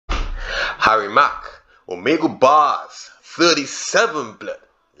Harry Mack, Omegle bars, 37 blood.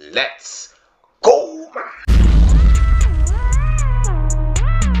 Let's go, man.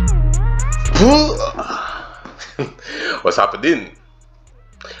 What's happening?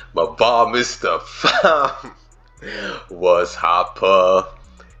 My bar Miztah fam. What's happening?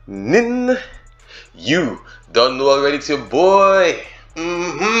 You don't know already, it's your boy.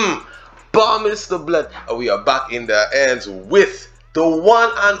 Bar Miztah blood. And we are back in the ends with the one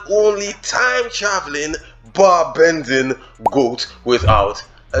and only time traveling, bar bending goat without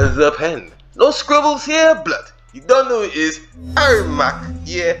the pen. No scribbles here, blood. You don't know who it is. Harry Mack,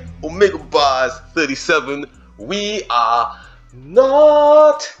 yeah, Omegle bars 37. We are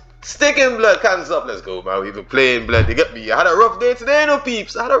not sticking, blood. Hands up, let's go, man. We've been playing, blood. You get me? I had a rough day today, no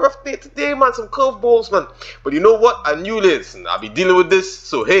peeps. I had a rough day today, man. Some curveballs, man. But you know what? I knew this, and I'll be dealing with this.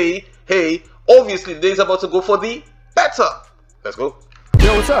 So hey, obviously the day's about to go for the better. Let's go.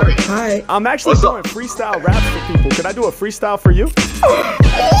 Yo, what's up? Hi. I'm actually doing freestyle raps for people. Can I do a freestyle for you? What?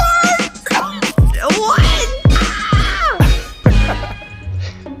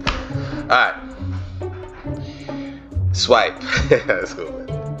 Alright. Swipe. Let's go,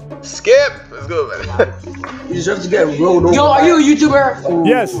 man. Skip. Let's go, man. You deserve to get rolled over. Yo, are you a YouTuber?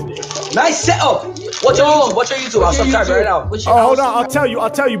 Yes. Nice setup. What's your YouTube? What's your YouTube? I'll subscribe right now. Oh, hold on.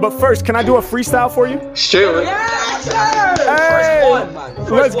 I'll tell you. But first, can I do a freestyle for you? Sure. Yeah, sir. Hey. First one, man.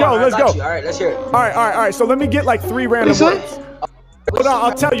 Let's go. Let's go. All right, let's hear it. All right. So let me get like 3 random words. Hold on.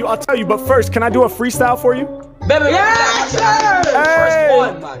 I'll tell you. But first, can I do a freestyle for you? Baby, yeah, sir. Hey. First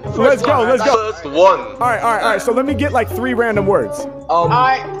one, man. Let's go. First one. All right. So let me get like 3 random words. All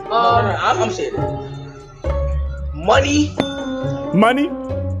right. I'm saying it. Money.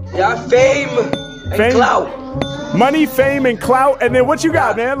 Yeah, fame. And clout. Money, fame, and clout. And then what you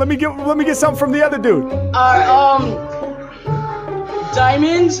got, man? Let me get something from the other dude.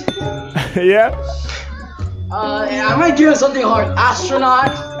 Diamonds. Yeah. I might give it something hard.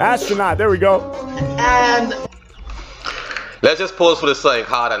 Astronaut. There we go. And Let's just pause for the something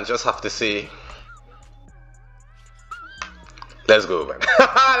hard and just have to say, let's go, man.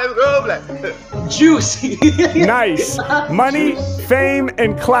 Let's go, man. juice. Nice. Money, fame,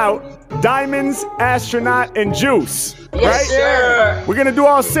 and clout. Diamonds, astronaut, and juice. Yes, right? sir. We're gonna do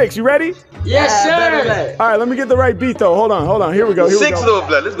all 6. You ready? Yes, sir. All right, let me get the right beat though. Hold on. Here we go. 6 though,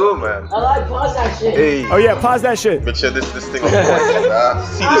 blood. Let's go, man. I like pause that shit. Hey. Oh yeah, pause that shit. Make sure this thing on point.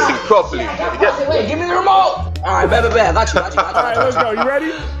 See this thing properly. You get me? Wait, give me the remote. All right, bet. I got you. All right, let's go. You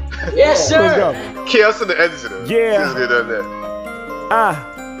ready? Yes, sir. Let's go. Chaos in the ends, you know. Yeah. Just get on there.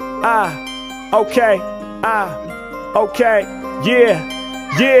 Okay. Okay. Yeah.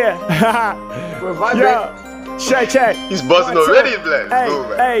 We're vibrating. Yo. Check. He's buzzing already, blood.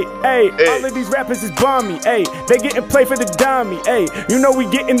 Hey. All of these rappers is bummy. Hey, they getting play for the dummy. Hey, you know we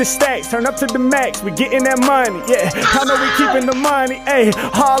getting the stacks, turn up to the max. We getting that money. Yeah, y'all know we keeping the money. Hey,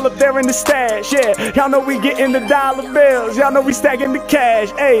 all up there in the stash. Yeah, y'all know we getting the dollar bills. Y'all know we stacking the cash.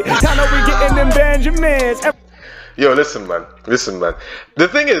 Hey, y'all know we getting them Benjamins. Yo, listen, man. The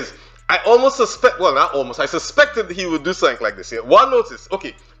thing is, I almost suspect, well, not almost, I suspected he would do something like this. Yeah? One notice,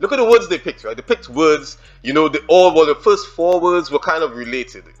 okay, look at the words they picked, right? They picked words, you know, the first 4 words were kind of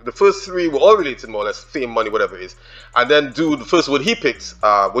related. The first 3 were all related, more or less, fame, money, whatever it is. And then the first word he picked,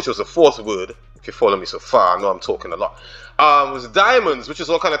 which was the 4th word, if you follow me so far, I know I'm talking a lot, was diamonds, which is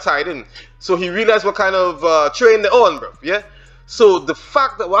all kind of tied in. So he realized what kind of train they're on, bro, yeah? So the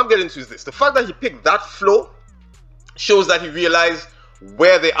fact that, what I'm getting to is this, the fact that he picked that flow shows that he realized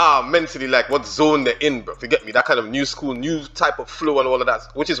where they are mentally, like what zone they're in, bro. You get me? That kind of new school, new type of flow and all of that,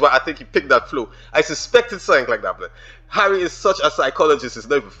 which is why I think he picked that flow. I suspected something like that, bro. Harry is such a psychologist, it's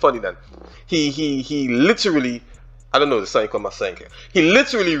not even funny, man. He literally, I don't know the sign called my sign here. He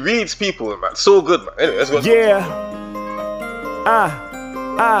literally reads people, man. So good, man. Anyway, let's go. Yeah.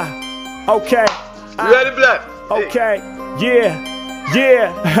 Okay. You ready, blood? Okay. Yeah.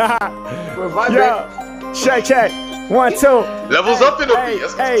 We're vibrating. Yo. Check. 1, 2. Levels up in the beat.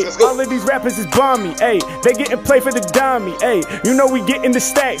 Let's go. All of these rappers is bummy. Hey, they getting play for the dummy. Hey, you know we getting the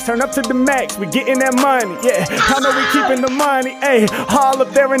stacks, turn up to the max. We getting that money. Yeah, y'all know we keeping the money. Hey, all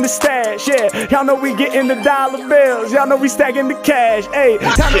up there in the stash. Yeah, y'all know we getting the dollar bills. Y'all know we stacking the cash. Hey,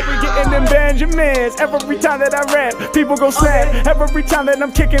 y'all know we getting them Benjamins. Every time that I rap, people go snap. Every time that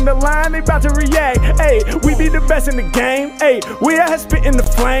I'm kicking the line, they about to react. Hey, we be the best in the game. Hey, we out here spitting the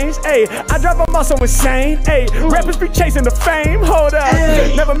flames. Hey, I drive them all so insane. Hey, rappers be chasing the fame. Hold up,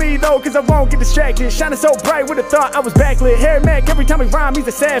 never me though, cause I won't get distracted. Shining so bright, would've thought I was backlit. Harry Mack, every time he rhyme, he's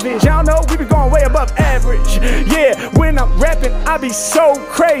a savage. Y'all know we be going way above average. Yeah, when I'm rapping, I be so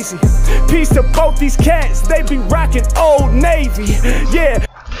crazy. Peace to both these cats, they be rocking Old Navy. Yeah.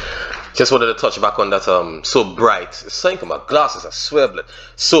 Just wanted to touch back on that. So bright. It's something from my glasses. I swear, blood.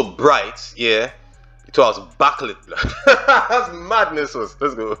 So bright, yeah. You thought I was backlit, blood. That's madness.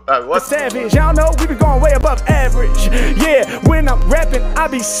 Let's go. What's savage? Y'all know we be going way above average. Yeah, when I'm rapping, I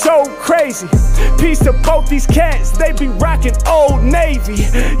be so crazy. Peace to both these cats. They be rocking Old Navy.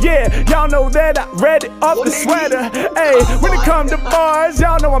 Yeah, y'all know that I read it off the sweater. Hey, when it come to bars,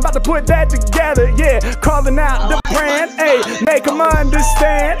 y'all know I'm about to put that together. Yeah, calling out the brand. Hey, make them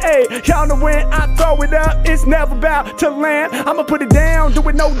understand. Hey, y'all know when I throw it up, it's never about to land. I'ma put it down, do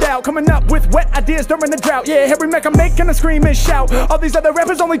it no doubt. Coming up with wet ideas during the drought. Yeah, Harry Mack, I'm making a scream and shout. All these other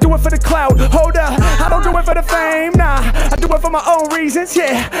rappers only do it for the clout. Hold up, I don't do it for the fame, nah. I do it for my own reasons,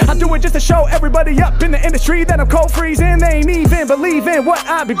 yeah. I do it just to show everybody up in the industry that I'm cold freezing. They ain't even believing what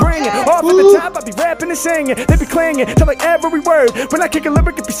I be bringing. Off at the top, I be rapping and singing. They be clinging to like every word. When I kick a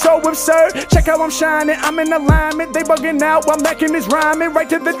lyric, it be so absurd. Check how I'm shining, I'm in alignment. They bugging out while Mackin' is rhyming. Right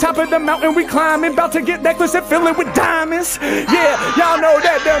to the top of the mountain, we climbing. About to get necklace and fill it with diamonds. Yeah, y'all know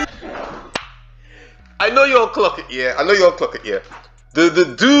that them. I know you'll clock it, yeah. I know you'll clock it, yeah.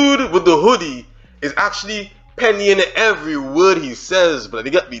 The dude with the hoodie is actually pennying every word he says, but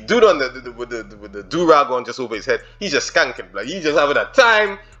they got me. Dude on with the do-rag on just over his head, he's just skanking, like he's just having a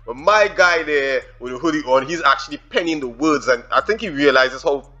time. But my guy there with the hoodie on, he's actually pennying the words, and I think he realizes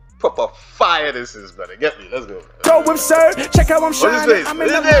how proper fire this is, brother. Get me, let's go. Go absurd, check how I'm shining. I'm in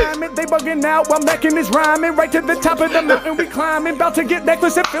alignment, they bugging out while Mackin' is rhyming. Right to the top of the mountain, we climbing. About to get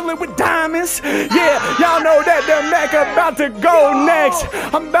necklace and fill it with diamonds. Yeah, y'all know that the Mac about to go next.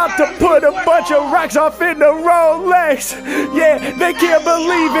 I'm about to put a bunch of rocks off in the Rolex. Yeah, they can't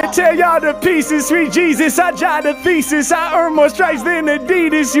believe it. Tell y'all the pieces, sweet Jesus. I jot the thesis. I earn more stripes than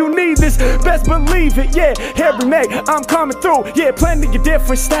Adidas. You need this, best believe it. Yeah, Harry Mack, I'm coming through. Yeah, plenty of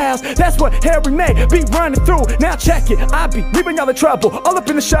different styles. That's what Harry Mack be running through. Now check it, I be leaving y'all in trouble. All up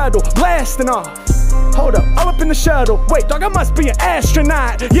in the shuttle, blasting off. Hold up, all up in the shuttle. Wait, dog, I must be an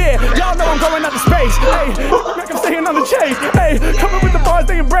astronaut. Yeah, y'all know I'm going out to space. Hey, I'm staying on the chase. Hey, coming with the bars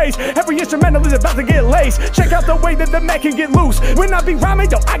they embrace. Every instrumental is about to get laced. Check out the way that the Mac can get loose. When I be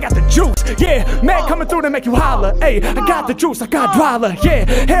rhyming, yo, I got the juice. Yeah, Mac coming through to make you holler. Hey, I got the juice, I got dollar. Yeah,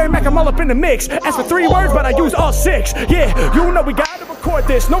 Harry Mack, I'm all up in the mix. Ask for 3 words, but I use all 6. Yeah, you know we gotta record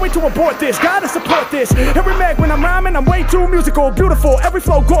this. No way to abort this, gotta support this. Harry Mack, when I'm rhyming, I'm way too musical, beautiful, every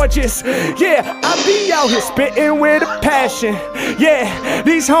flow gorgeous. Yeah, I be out here spitting with a passion. Yeah,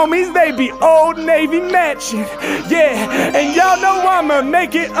 these homies, they be Old Navy matching. Yeah, and y'all know I'ma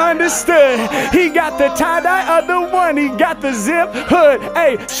make it understood. He got the tie-dye, other one, he got the zip hood.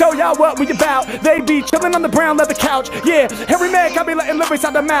 Hey, show y'all what we about. They be chilling on the brown leather couch. Yeah, Harry Mack, I be letting lyrics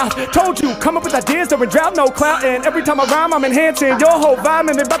out the mouth. Told you, come up with ideas during drought, no clout. And every time I rhyme, I'm enhancing your whole vibe.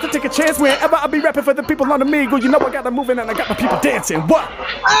 And they about to take a chance whenever I be rapping for the people on the Omegle. You know I got them moving and I got my people dancing. What?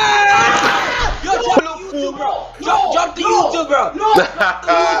 Yo, drop the YouTube, bro. Drop the YouTube, bro. Drop the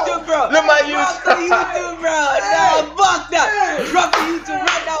YouTube, bro. Look my YouTube. Drop the YouTube, bro. Nah, fuck that. Drop the YouTube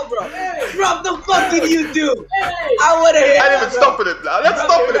right now, bro. Drop the fucking YouTube. I wanna hear I didn't even stop it. Let's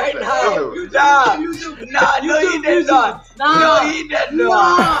stop it right now. Nah, no, he did not. No, he did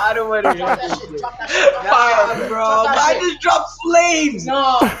not. I don't wanna hear that shit. Nah, bro. I just dropped flames.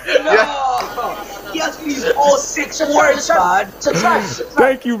 No. He asked me these all 6 words, man. Subscribe.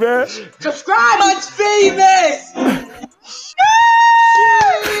 Thank you, man. Subscribe. Much famous.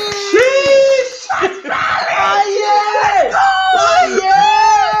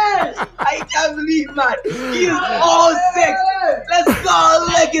 I can't believe, man. He is all 6. Let's go.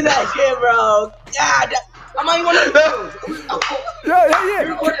 Look at that shit, bro. God. I'm not even one of those.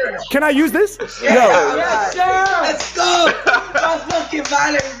 Yeah. Can I use this? Yeah, no. Yes, sir. Let's go. That's fucking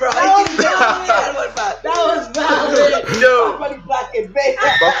valid, bro. That was valid. Yo. My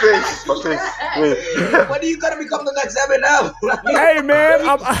face. Wait. When are you gonna become the next Eminem? Hey, man.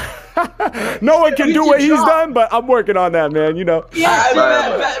 No one can do what he's done, but I'm working on that, man. You know. Yeah,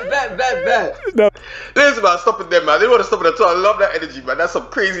 bet. No. Listen, man, stop it there, man. They want to stop it at all. I love that energy, man. That's some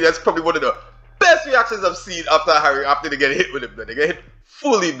crazy. That's probably one of the best reactions I've seen after they get hit with it, blood. They get hit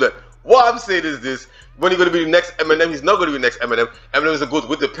fully, blood. What I'm saying is this: when he's gonna be the next Eminem, he's not gonna be the next Eminem. Eminem is the GOAT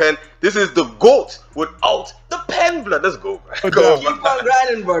with the pen. This is the GOAT without the pen, blood. Let's go, man. Go on, keep on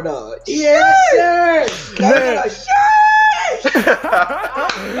grinding, brother. Yes, sir.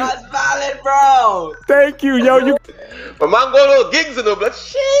 That's valid, bro. Thank you, yo. You my man got no gigs in the blood.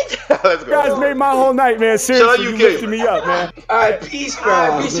 Shit. Let's go. guys made my whole night, man. Seriously, you lifted me up, man. All right, peace,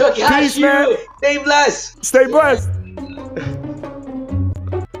 bro. Peace, man. Stay blessed. Stay blessed.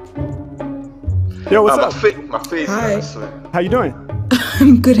 Yo, what's up? My face. Hi. I swear. How you doing?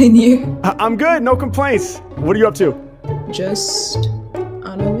 I'm good, and you? I'm good. No complaints. What are you up to? Just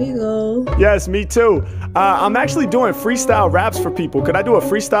on Omegle. cool. Yes, me too. I'm actually doing freestyle raps for people. Could I do a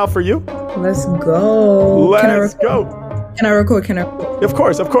freestyle for you? Let's go. Let's go. Can I record? Can I record? Of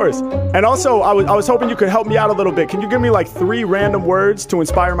course, of course. And also, I was hoping you could help me out a little bit. Can you give me like 3 random words to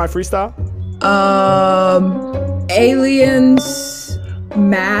inspire my freestyle? Aliens,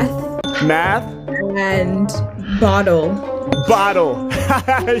 math, and bottle. Bottle.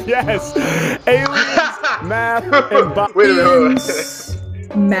 Yes. Aliens, math, and bottle. Wait a minute.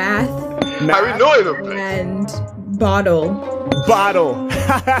 Math. How we knowing them? And bottle. Bottle.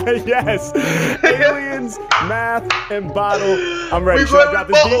 Yes. Aliens, math, and bottle. I'm ready. We going with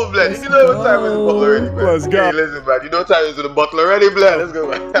bottle, blend. You know what time is the bottle already, man. Let's go. Hey, listen, man. You know what time is the bottle already, blend. Let's go,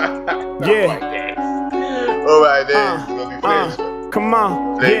 man. Yeah. All right, then. It's gonna be flames, man. Come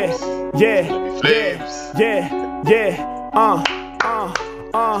on. Flames. Yeah. Flames. Yeah.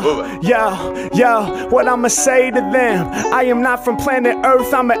 Yo, what I'ma say to them? I am not from planet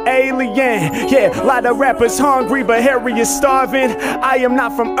Earth, I'm an alien. Yeah, a lot of rappers hungry, but Harry is starving. I am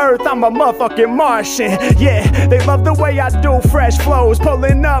not from Earth, I'm a motherfucking Martian. Yeah, they love the way I do fresh flows,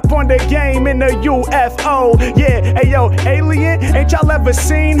 pulling up on the game in the UFO. Yeah, hey yo, alien, ain't y'all ever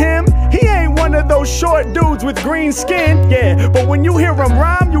seen him? He ain't one of those short dudes with green skin. Yeah, but when you hear him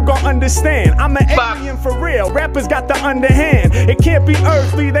rhyme, you gon' understand. I'm an alien for real, rappers got the underhand. It can't be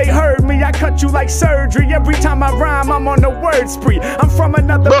earthly, they heard me, I cut you like surgery. Every time I rhyme, I'm on a word spree. I'm from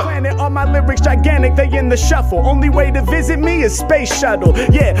another planet, all my lyrics gigantic, they in the shuffle. Only way to visit me is space shuttle.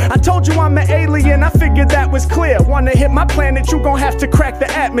 Yeah, I told you I'm an alien, I figured that was clear. Wanna hit my planet, you gon' have to crack the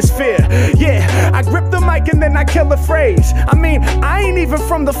atmosphere. Yeah, I grip the mic and then I kill a phrase. I mean, I ain't even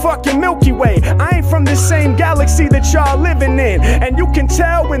from the fucking Milky Way. I ain't from the same galaxy that y'all living in. And you can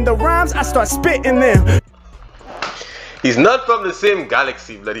tell when the rhymes, I start spitting them. He's not from the same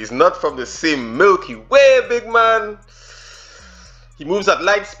galaxy, blood. He's not from the same Milky Way, big man. He moves at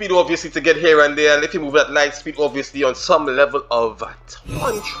light speed, obviously, to get here and there. And if you move at light speed, obviously, on some level of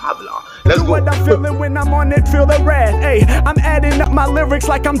time traveler. Let's go. What I'm feeling when I'm on it, feel the wrath. Hey, I'm adding up my lyrics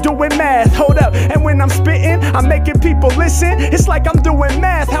like I'm doing math. Hold up, and when I'm spitting, I'm making people listen. It's like I'm doing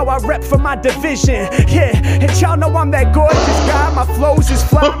math, how I rep for my division. Yeah, and y'all know I'm that gorgeous guy. My flows is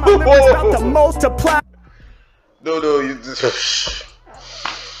fly, my lyrics about to multiply. No, you just...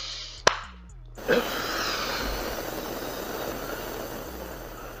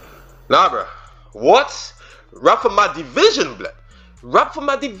 Nah, bruh. What? Rap for my division, blood. Rap for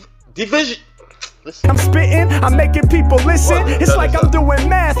my division. Listen. I'm spitting, I'm making people listen. It's like I'm doing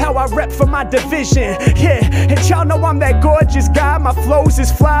math, how I rep for my division. Yeah, and y'all know I'm that gorgeous guy. My flows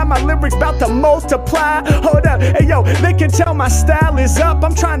is fly, my lyrics about to multiply. Hold up, hey yo, they can tell my style is up.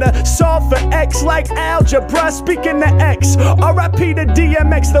 I'm trying to solve for X like algebra. Speaking to X, R.I.P. to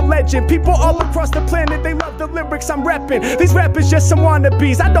DMX, the legend. People all across the planet, they love the lyrics I'm repping. These rappers just some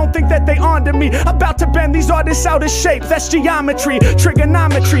wannabes, I don't think that they onto me. About to bend these artists out of shape. That's geometry,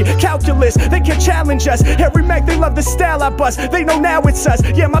 trigonometry, calculus. They can challenge us. Every Mac, they love the style I bust. They know now it's us.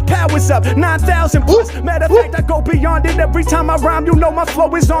 Yeah, my power's up, 9,000 plus. Matter of fact, I go beyond it. Every time I rhyme, you know my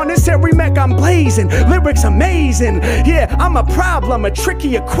flow is on this. Every Mac, I'm blazing. Lyrics amazing. Yeah, I'm a problem, a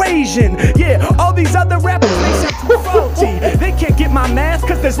tricky equation. Yeah, all these other rappers, they sound too faulty. They can't get my math,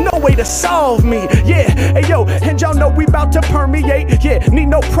 cause there's no way to solve me. Yeah, hey yo, and y'all know we about to permeate. Yeah, need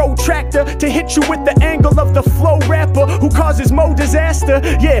no protractor to hit you with the angle of the flow rapper who causes more disaster.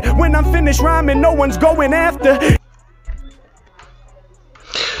 Yeah, when I'm finished rhyming, no one's going after.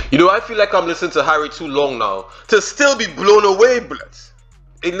 You know, I feel like I'm listening to Harry too long now to still be blown away, blood.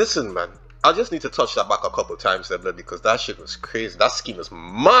 Hey, listen, man. I just need to touch that back a couple times there, blood, because that shit was crazy. That scheme is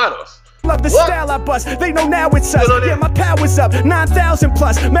madness. Love the style I bust, they know now it's us. Yeah, my power's up, 9,000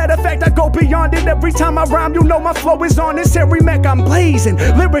 plus. Matter of fact, I go beyond it. Every time I rhyme, you know my flow is on this. Every Mac, I'm blazing,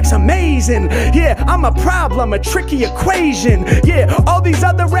 lyrics amazing. Yeah, I'm a problem, a tricky equation. Yeah, all these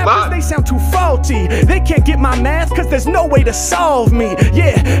other rappers, they sound too faulty. They can't get my math, cause there's no way to solve me.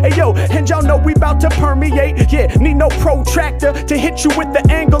 Yeah, hey yo, and y'all know we about to permeate. Yeah, need no protractor to hit you with the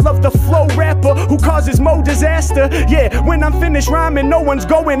angle of the flow rapper who causes more disaster. Yeah, when I'm finished rhyming, no one's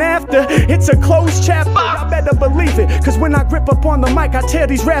going after. It's a closed chapter, y'all better believe it. Cause when I grip up on the mic, I tear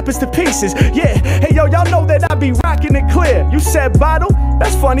these rappers to pieces. Yeah, hey yo, y'all know that I be rocking it clear. You said bottle?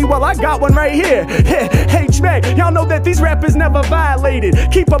 That's funny, well I got one right here. Hey Mack, y'all know that these rappers never violated.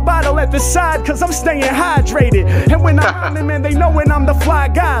 Keep a bottle at the side, cause I'm staying hydrated. And when I'm rhyming, man, they know when I'm the fly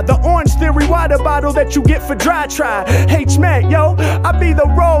guy. The Orange Theory water bottle that you get for dry try. Mack, yo, I be the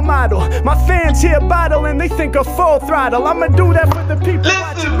role model. bottle. My fans hear bottle and they think of full throttle. I'ma do that for the people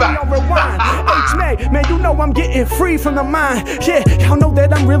watching me on rewind. H-Mack, man, you know I'm getting free from the mind. Yeah, y'all know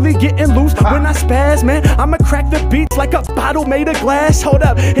that I'm really getting loose when I spaz, man. I'ma crack the beats like a bottle made of glass. Hold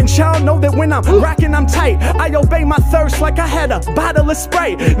up, and y'all know that when I'm rocking, I'm tight. I obey my thirst like I had a bottle of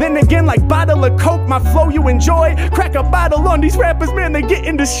Sprite. Then again, like bottle of Coke, my flow you enjoy. Crack a bottle on these rappers, man, they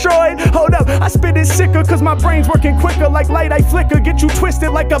getting destroyed. Hold up, I spit it sicker cause my brain's working quicker. Like light I flicker, get you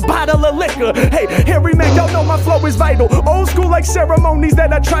twisted like a bottle of liquor. Hey, Harry man, y'all know my flow is vital. Old school like ceremonies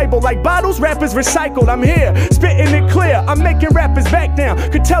that are tribal. Like bottles, rappers recycled. I'm here, spitting it clear. I'm making rappers back down.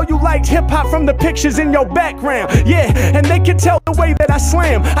 Could tell you liked hip-hop from the pictures in your background. Yeah, and they can tell the way that I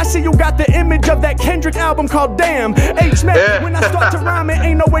slam. I see you got the image of that Kendrick album called Damn. H-Mack, when I start to rhyme, it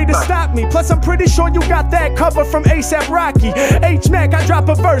ain't no way to stop me. Plus, I'm pretty sure you got that cover from A$AP Rocky. H-Mack, I drop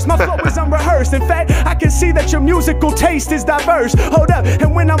a verse, my flow is unrehearsed. In fact, I can see that your musical taste is diverse. Hold up,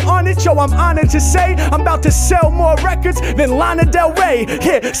 and when I'm on it, yo, I'm honored to say I'm about to sell more records than Lana Del Rey.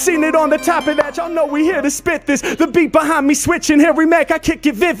 Yeah, seen it on the top of that, y'all know we here to spit this. The beat behind me switching, Harry Mack, I kick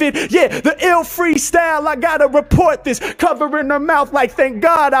it vivid. Yeah, the ill freestyle, I gotta report this. Covering her mouth like, thank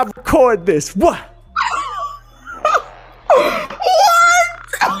God I record this. What? What?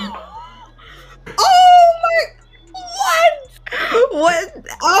 Oh my, what?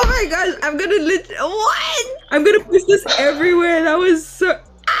 Oh my gosh, I'm gonna what? I'm gonna push this everywhere. That was so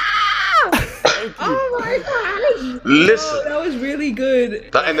oh my gosh. Listen. Oh, that was really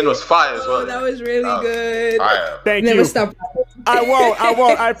good. That ending was fire as well. That was really good. Thank Never you. stop. I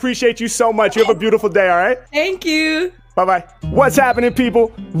won't. I appreciate you so much. You have a beautiful day, all right? Thank you. Bye-bye. What's happening,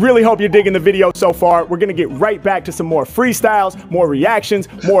 people? Really hope you're digging the video so far. We're gonna get right back to some more freestyles, more reactions,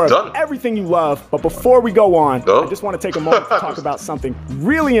 more of everything you love. But before we go on, I just want to take a moment to talk about something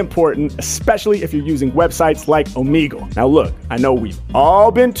really important, especially if you're using websites like Omegle. Now look, I know we've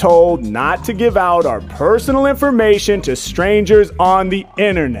all been told not to give out our personal information to strangers on the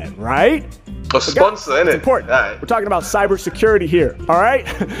internet, right? A sponsor, innit? It's important. Right. We're talking about cybersecurity here, all right?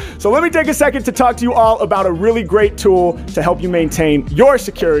 So let me take a second to talk to you all about a really great tool to help you maintain your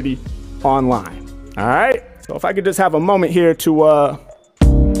security online, all right? So if I could just have a moment here to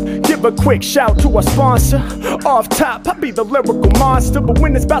give a quick shout to our sponsor. Off top, I be the lyrical monster, but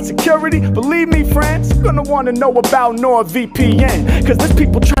when it's about security, believe me, friends, you're gonna wanna know about NordVPN, cause there's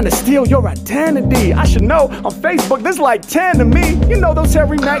people trying to steal your identity. I should know, on Facebook, there's like 10 of me. You know those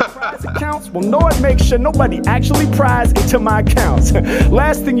Harry Mack prize accounts? Well, Nord makes sure nobody actually pries into my accounts.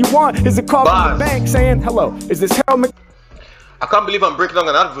 Last thing you want is a call from the bank saying, hello, is this Harold I can't believe I'm breaking down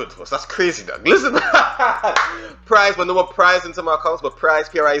an advert. That's crazy, dog. Listen, prize, but no more prize into my accounts, but prize,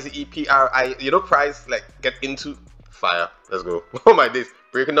 P-R-I-Z-E-P-R-I, you know, prize, like, get into fire. Let's go. Oh my days.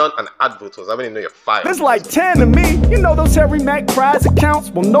 Breaking down an advert. I didn't even know you're fired. There's like 10 of me. You know those Harry Mack prize accounts?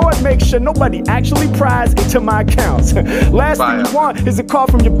 Well, Nord makes sure nobody actually pries into my accounts. Last thing you want is a call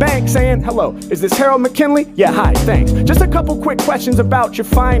from your bank saying, hello, is this Harold McKinley? Yeah, hi, thanks. Just a couple quick questions about your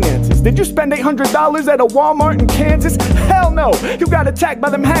finances. Did you spend $800 at a Walmart in Kansas? Hell no, you got attacked by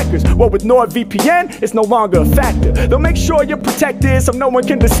them hackers. Well, with NordVPN, it's no longer a factor. They'll make sure you're protected so no one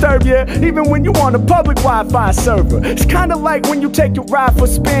can disturb you, even when you on a public Wi-Fi server. It's kind of like when you take your ride for a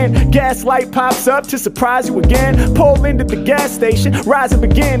spin, gas light pops up to surprise you again. Pull into the gas station, rise and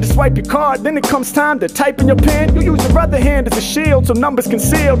begin to swipe your card. Then it comes time to type in your pin. You use your other hand as a shield so numbers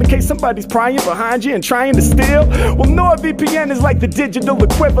concealed in case somebody's prying behind you and trying to steal. Well, NordVPN is like the digital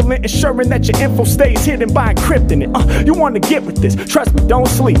equivalent, ensuring that your info stays hidden by encrypting it. You want to get with this, trust me, don't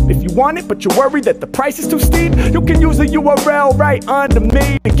sleep. If you want it but you're worried that the price is too steep, you can use the URL right under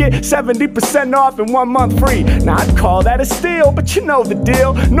me to get 70% off and 1 month free. Now I'd call that a steal, but you know the deal.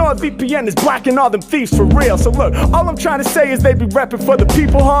 NordVPN is blocking all them thieves for real. So look, all I'm trying to say is they be repping for the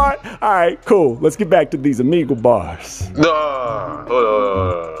people hard. Alright, cool. Let's get back to these Omegle bars. No, hold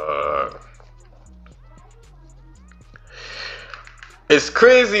on. It's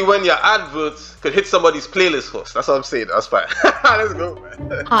crazy when your adverts could hit somebody's playlist first. That's what I'm saying. That's fine. Let's go,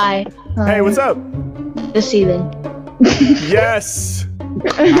 man. Hi. Hey, what's up? The ceiling. Yes.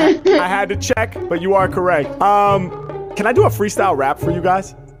 I had to check, but you are correct. Can I do a freestyle rap for you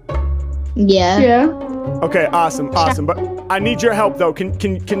guys? Yeah. Yeah. Okay, awesome. But I need your help though.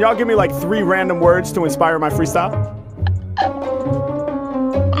 Can y'all give me like 3 random words to inspire my freestyle?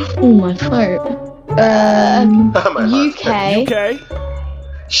 Oh my fart. UK. UK.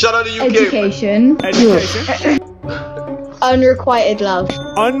 Shout out to UK. Education. Education. Unrequited love.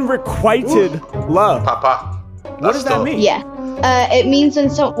 Unrequited love. Papa. What does that mean? Yeah. It means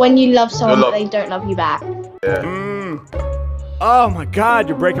when you love someone but they don't love you back. Yeah. Oh my God,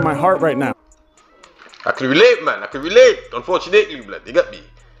 you're breaking my heart right now. I can relate, man. I can relate. Unfortunately, blood. You got me.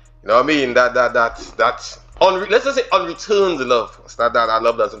 You know what I mean? Let's just say unreturned love. It's not that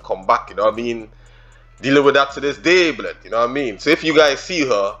love doesn't come back. You know what I mean? Dealing with that to this day, blood. You know what I mean? So if you guys see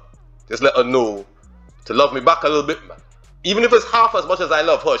her, just let her know to love me back a little bit, man. Even if it's half as much as I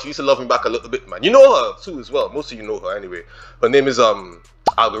love her, she used to love me back a little bit, man. You know her too as well. Most of you know her anyway. Her name is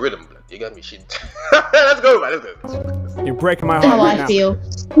Algorithm, blood. You got me, shit. Let's go, man. Let's go. You're breaking my heart How right I now. feel.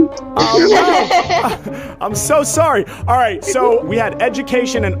 Oh, I'm so sorry. All right, so we had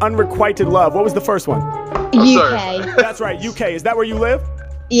education and unrequited love. What was the first one? UK. That's right, UK. Is that where you live?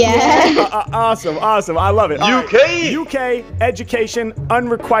 Yeah. Awesome. I love it. All UK. right. UK, education,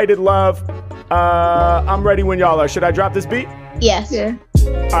 unrequited love. I'm ready when y'all are. Should I drop this beat? Yes. Yeah.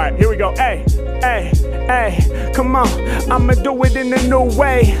 All right, here we go. Hey, come on. I'ma do it in a new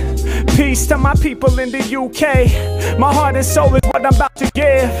way. Peace to my people in the UK. My heart and soul is what I'm about to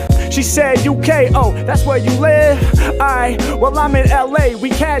give. She said UK, oh, that's where you live. Alright, well I'm in LA, we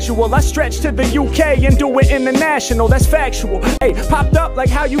casual. I stretch to the UK and do it international, that's factual. Hey, popped up like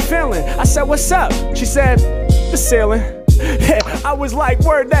how you feeling? I said, what's up? She said, the ceiling. I was like,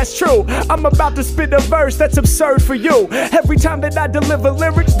 word, that's true. I'm about to spit a verse that's absurd for you. Every time that I deliver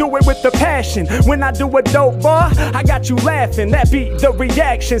lyrics, do it with the passion. When I do a dope bar, I got you laughing. That be the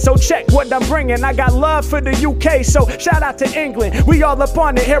reaction. So check what I'm bringing. I got love for the UK, so shout out to England. We all up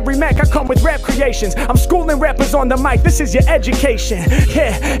on it. Harry Mack, I come with rap creations. I'm schooling rappers on the mic. This is your education.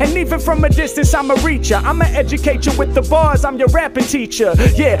 Yeah, and even from a distance, I'm a reacher. I'ma educate you with the bars. I'm your rapping teacher.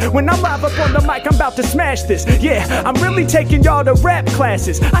 Yeah, when I'm live up on the mic, I'm about to smash this. Yeah, I'm really taking y'all to rap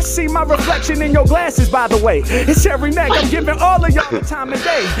classes. I see my reflection in your glasses, by the way. It's Harry Mack, I'm giving all of y'all the time of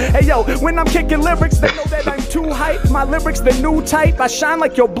day. Hey yo, when I'm kicking lyrics, they know that I'm too hype. My lyrics, the new type, I shine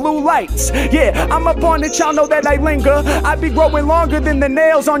like your blue lights. Yeah, I'm up on it, y'all know that I linger. I be growing longer than the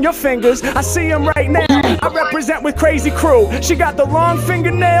nails on your fingers. I see them right now, I represent with Crazy Crew. She got the long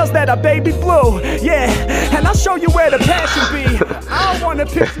fingernails that are baby blue. Yeah, and I'll show you where the passion be. I don't wanna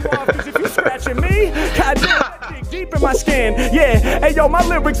piss you off, cause if you scratching me, goddamn, dig deep in my skin. Yeah, hey yo, my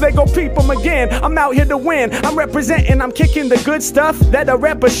lyrics, they go peep them again. I'm out here to win, I'm representing, I'm kicking the good stuff that a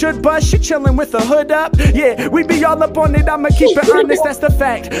rapper should bust. You chilling with the hood up, yeah, we be all up on it, I'ma keep it honest, that's the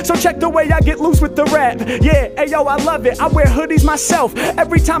fact. So check the way I get loose with the rap. Yeah, hey yo, I love it, I wear hoodies myself.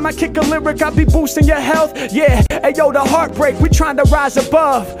 Every time I kick a lyric, I be boosting your health. Yeah, hey yo, the heartbreak, we trying to rise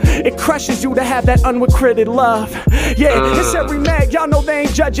above. It crushes you to have that unrequited love. Yeah, it's every mag, y'all know they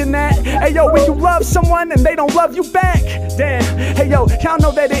ain't judging that. Hey yo, when you love someone and they don't love you back, damn, hey yo, y'all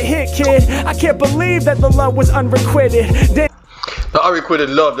know that it hit, kid. I can't believe that the love was unrequited. Damn. The unrequited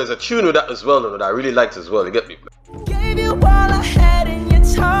love, there's a tune with that as well, though, that I really liked as well. You get me? Gave you all I had and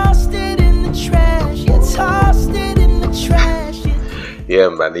you tossed it in the trash. You tossed it in the trash. Yeah,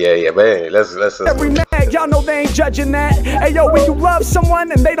 man. Yeah. But anyway, let's Every mag, y'all know they ain't judging that. Hey yo, when you love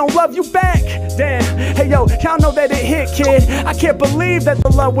someone and they don't love you back, damn. Hey yo, y'all know that it hit, kid. I can't believe that the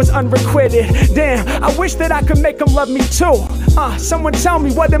love was unrequited. Damn, I wish that I could make them love me too. Someone tell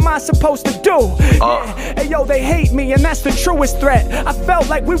me, what am I supposed to do? Yeah. Hey yo, they hate me and that's the truest threat. I felt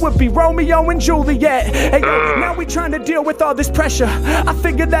like we would be Romeo and Juliet. Hey yo, now we trying to deal with all this pressure. I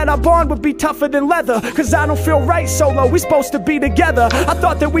figured that our bond would be tougher than leather, cause I don't feel right solo, we supposed to be together. I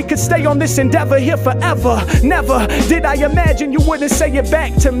thought that we could stay on this endeavor here forever. Never did I imagine you wouldn't say it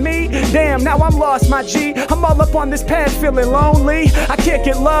back to me. Damn, now I'm lost, my G. I'm all up on this path feeling lonely. I can't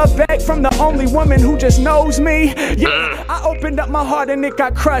get love back from the only woman who just knows me. Yeah, I opened up my heart and it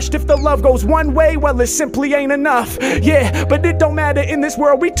got crushed. If the love goes one way, well it simply ain't enough. Yeah, but it don't matter in this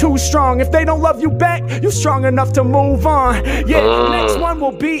world, we too strong. If they don't love you back, you strong enough to move on. Yeah, next one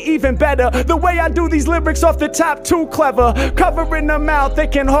will be even better. The way I do these lyrics off the top, too clever. Covering them out, they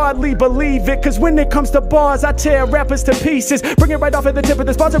can hardly believe it. Cause when it comes to bars, I tear rappers to pieces. Bring it right off at the tip of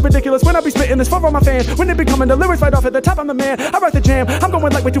this, bars are ridiculous. When I be spitting this for all my fans, when it be coming, the lyrics right off at the top, I'm the man. I rock the jam, I'm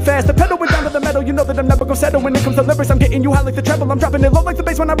going like way too fast. The pedal went down to the metal, you know that I'm never gonna settle. When it comes to lyrics, I'm getting you high like the treble. I'm dropping it low like the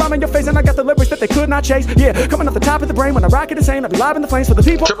bass when I rhyme in your face. And I got the lyrics that they could not chase. Yeah, coming off the top of the brain when I rock it insane. I be live in the flames for the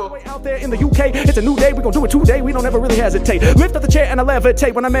people all the way out there in the UK. It's a new day, we gon' do it today. We don't ever really hesitate. Lift up the chair and I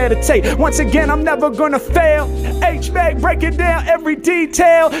levitate when I meditate. Once again, I'm never gonna fail. H-Mag, break it down, every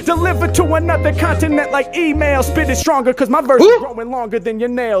detail. Deliver to another continent like email. Spit it stronger, cause my verse is growing longer than your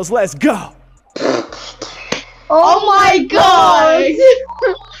nails. Let's go. Oh my god!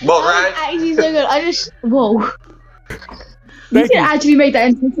 Well, right? Actually so good. I just whoa. You Thank can you. actually make that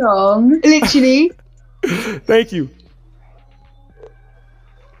into a song. Literally. Thank you.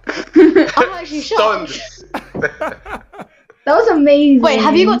 I'm actually shocked. Stunned. That was amazing. Wait,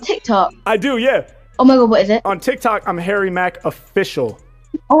 have you got TikTok? I do, yeah. Oh my god, what is it? On TikTok, I'm Harry Mack Official.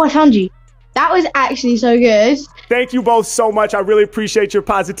 Oh, I found you. That was actually so good. Thank you both so much. I really appreciate your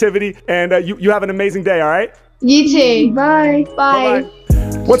positivity, and you have an amazing day, all right? You too. Bye. Bye.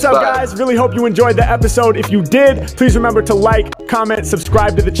 What's up, guys? Really hope you enjoyed the episode. If you did, please remember to like, comment,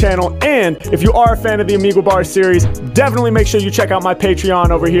 subscribe to the channel. And if you are a fan of the Omegle Bar series, definitely make sure you check out my Patreon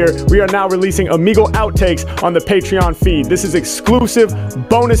over here. We are now releasing Omegle outtakes on the Patreon feed. This is exclusive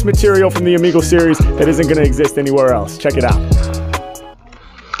bonus material from the Omegle series that isn't going to exist anywhere else. Check it out.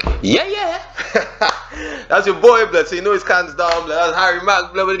 Yeah. That's your boy, blood. So you know his hands down, blood. That's Harry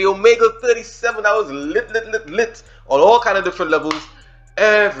Mack, blood, with the Omegle 37. That was lit on all kind of different levels.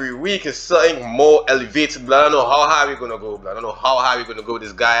 Every week is something more elevated, blood. I don't know how high we're gonna go, blood. I don't know how high we're gonna go with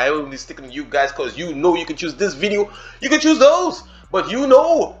this guy. I will be sticking to you guys because you know you can choose this video, you can choose those, but you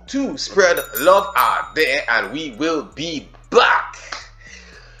know to spread love out there, and we will be back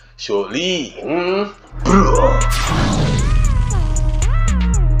shortly.